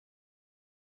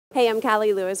Hey, I'm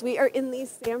Callie Lewis. We are in the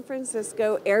San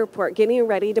Francisco airport getting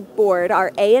ready to board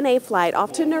our ANA flight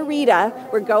off to Narita.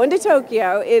 We're going to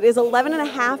Tokyo. It is 11 and a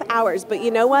half hours, but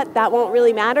you know what? That won't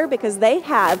really matter because they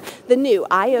have the new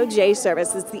IOJ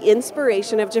service. It's the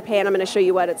inspiration of Japan. I'm going to show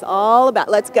you what it's all about.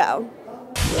 Let's go.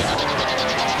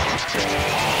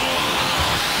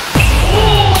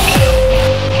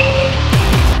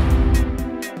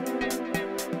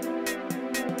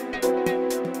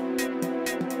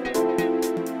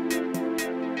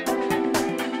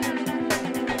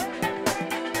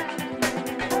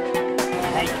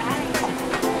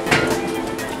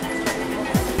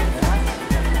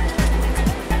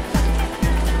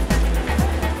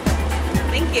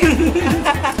 Thank you.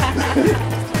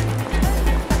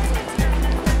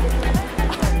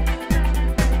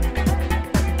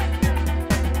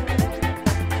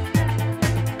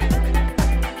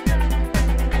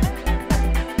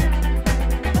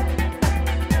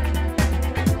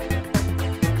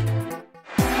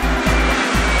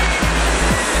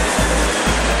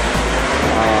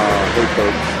 Hey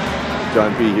folks,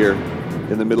 John P. here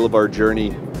in the middle of our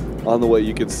journey on the way.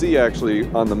 You can see actually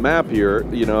on the map here,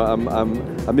 you know,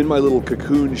 I'm in my little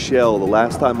cocoon shell. The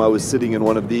last time I was sitting in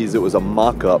one of these, it was a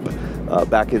mock-up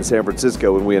back in San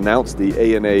Francisco when we announced the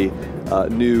ANA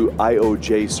new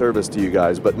IOJ service to you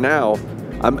guys. But now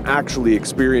I'm actually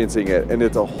experiencing it, and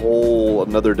it's a whole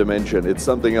another dimension. It's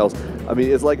something else. I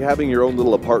mean, it's like having your own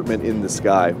little apartment in the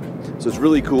sky. So it's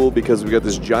really cool because we've got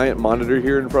this giant monitor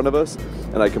here in front of us,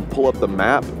 and I can pull up the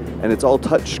map, and it's all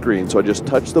touch screen. So I just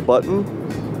touch the button,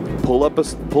 pull up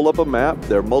a map.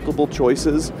 There are multiple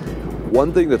choices.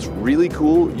 One thing that's really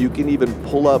cool, you can even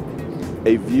pull up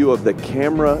a view of the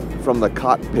camera from the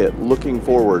cockpit looking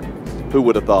forward. Who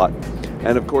would have thought?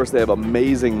 And of course, they have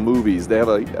amazing movies. They have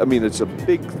it's a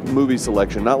big movie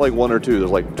selection, not like one or two.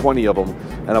 There's like 20 of them,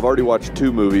 and I've already watched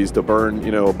 2 movies to burn,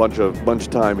 you know, a bunch of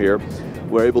time here.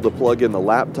 We're able to plug in the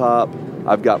laptop.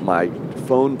 I've got my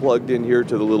phone plugged in here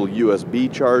to the little USB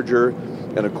charger,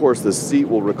 and of course, the seat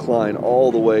will recline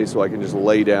all the way, so I can just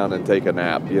lay down and take a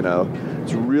nap. You know,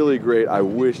 it's really great. I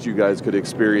wish you guys could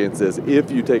experience this. If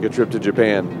you take a trip to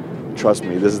Japan, trust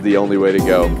me, this is the only way to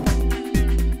go.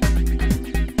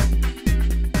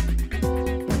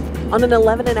 On an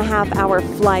 11 and a half hour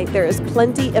flight, there is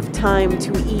plenty of time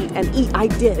to eat, and eat I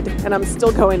did, and I'm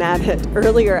still going at it.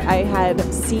 Earlier, I had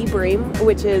sea bream,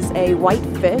 which is a white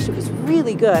fish. It was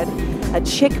really good. A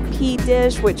chickpea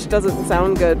dish, which doesn't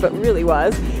sound good, but really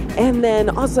was. And then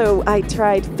also, I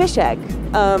tried fish egg.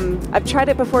 I've tried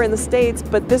it before in the States,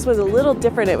 but this was a little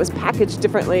different. It was packaged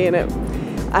differently, and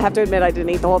I have to admit, I didn't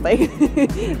eat the whole thing.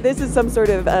 This is some sort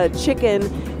of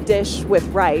chicken dish with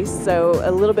rice, so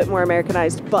a little bit more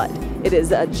Americanized, but it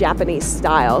is a Japanese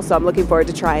style, so I'm looking forward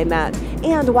to trying that.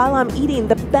 And while I'm eating,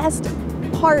 the best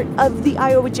part of the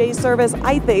IOJ service,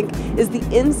 I think, is the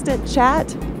instant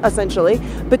chat, essentially,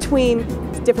 between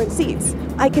different seats.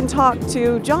 I can talk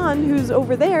to John, who's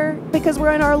over there, because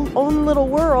we're in our own little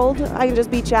world. I can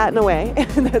just be chatting away,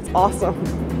 and that's awesome.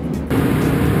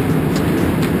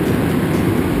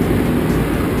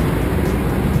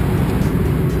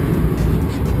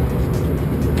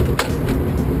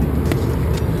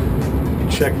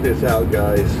 Check this out,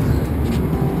 guys.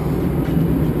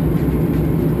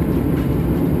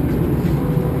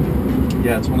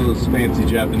 Yeah, it's one of those fancy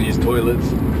Japanese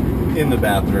toilets in the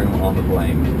bathroom on the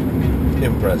plane.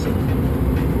 Impressive.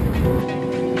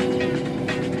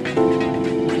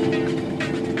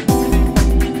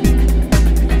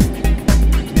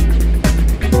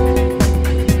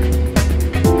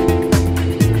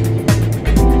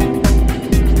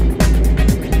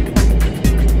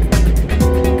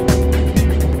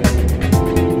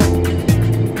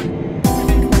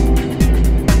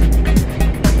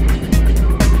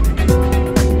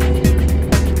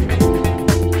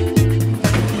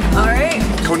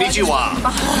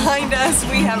 Behind us,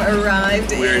 we have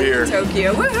arrived in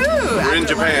Tokyo. Woohoo! We're in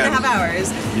Japan. 11 and a half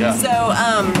hours. Yeah.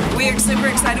 So we are super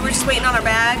excited. We're just waiting on our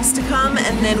bags to come,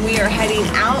 and then we are heading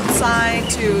outside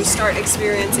to start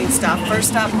experiencing stuff.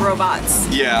 First up, robots.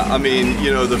 Yeah, I mean,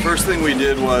 you know, the first thing we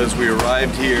did was we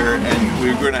arrived here, and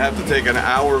we were going to have to take an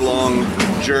hour-long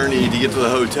journey to get to the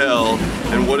hotel.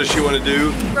 And what does she want to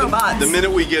do? Robots. The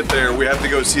minute we get there, we have to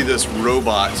go see this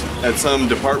robot at some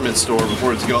department store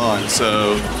before it's gone.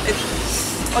 So,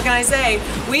 What can I say?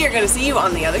 We are going to see you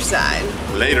on the other side.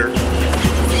 Later.